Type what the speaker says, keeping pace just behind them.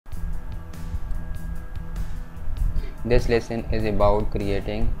This lesson is about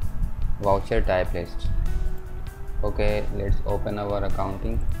creating voucher type lists. Okay, let's open our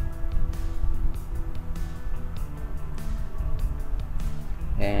accounting.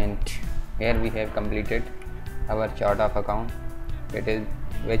 And here we have completed our chart of account.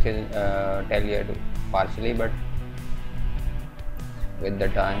 Which is tell you to partially, but with the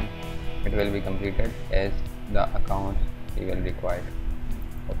time it will be completed as the accounts we will require.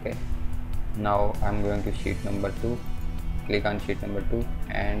 Okay, now I'm going to sheet number 2. Click on sheet number 2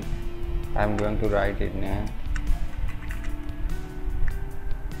 and I'm going to write it name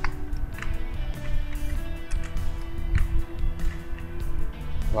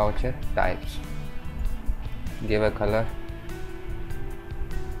voucher types. Give a color.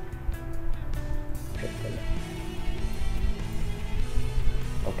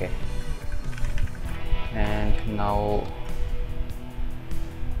 Okay, and now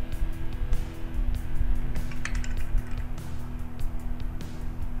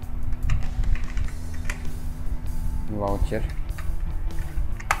voucher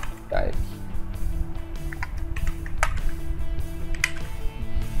types.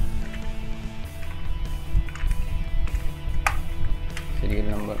 Serial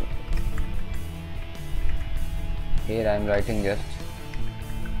number. Here I am writing just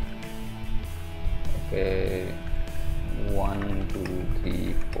 1 2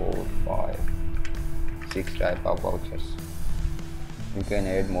 3 4 5 6 type of vouchers. You can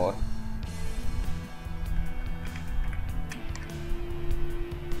add more.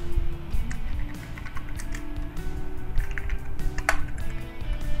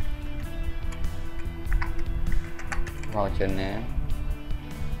 Voucher name,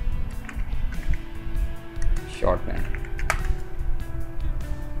 short name.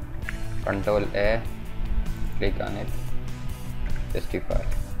 Control A, click on it, justify.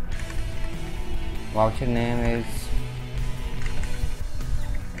 Voucher name is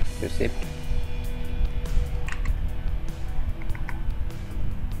receipt.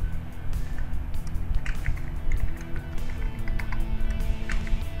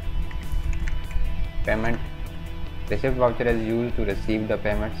 Payment. Receipt voucher is used to receive the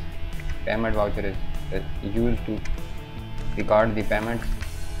payments. Payment voucher is used to record the payments.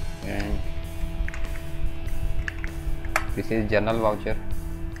 And this is general voucher,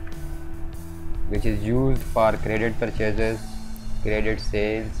 which is used for credit purchases, credit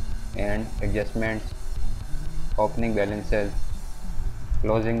sales and adjustments, opening balances,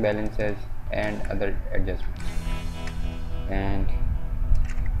 closing balances and other adjustments. And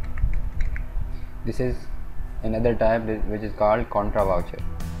this is another type which is called contra voucher,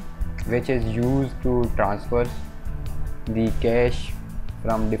 which is used to transfer the cash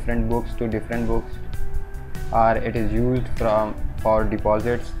from different books to different books, or it is used for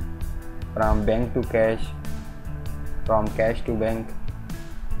deposits from bank to cash, from cash to bank,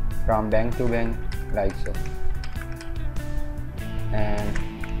 from bank to bank, like so. And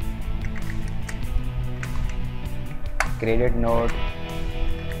credit note,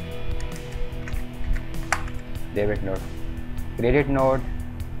 debit note. Credit note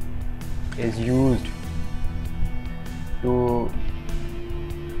is used to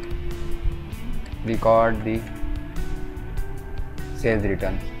record the sales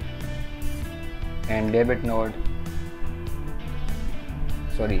returns, and credit note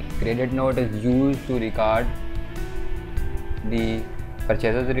is used to record the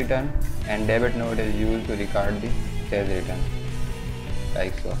purchases return, and debit note is used to record the sales return,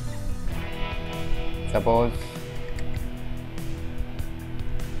 like so. Suppose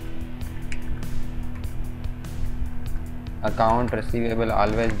account receivable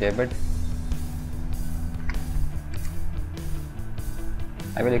always debit.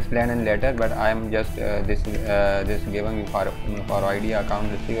 I will explain in later, but I am just this giving you for idea.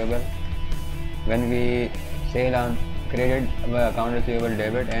 Account receivable, when we sell on credit, account receivable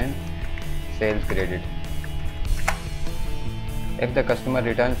debit and sales credit. If the customer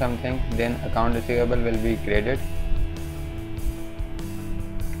returns something, then account receivable will be credit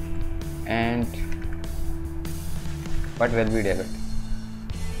and what will be debit?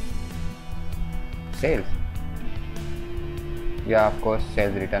 Sales. Yeah, of course,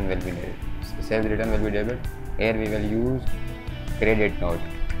 sales return will be debit. Sales return will be debit. Here we will use credit note,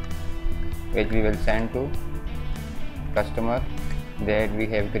 which we will send to customer that we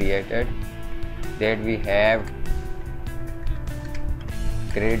have created, that we have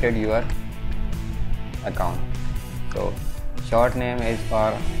credited your account. So short name is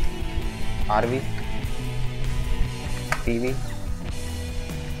for RV, PV.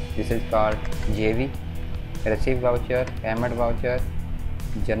 This is called JV. Receipt voucher, payment voucher,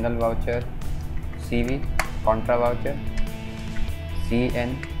 general voucher, CV, contra voucher,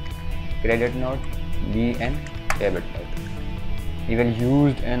 CN credit note, BN debit note. We will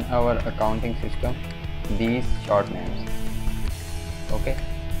use in our accounting system these short names. Okay,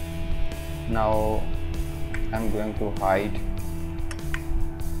 now I'm going to hide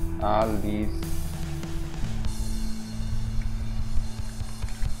all these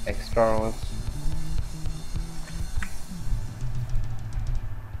extra rows.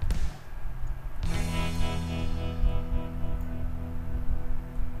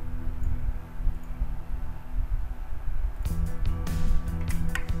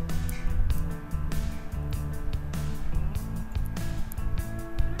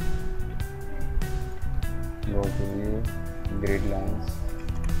 Go to view, grid lines.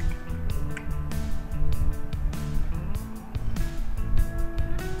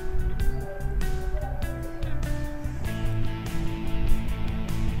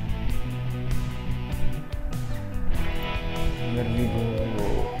 Here we go.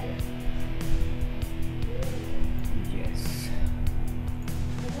 Yes.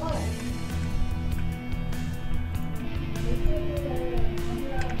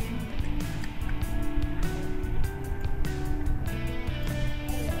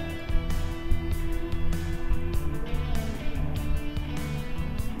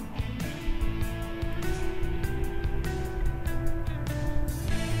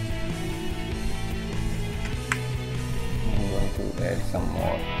 I'm going to add some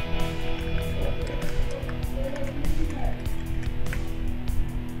more. Okay.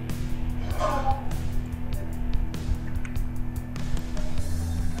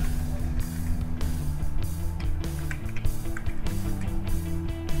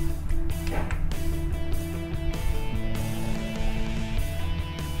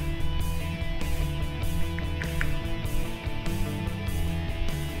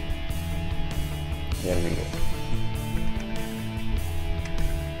 There we go.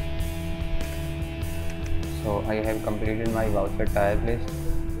 So I have completed my voucher type list,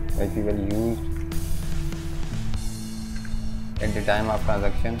 which we will use at the time of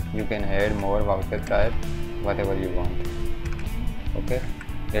transaction. You can add more voucher type, whatever you want. Okay,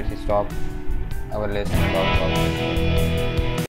 let's stop our lesson about vouchers.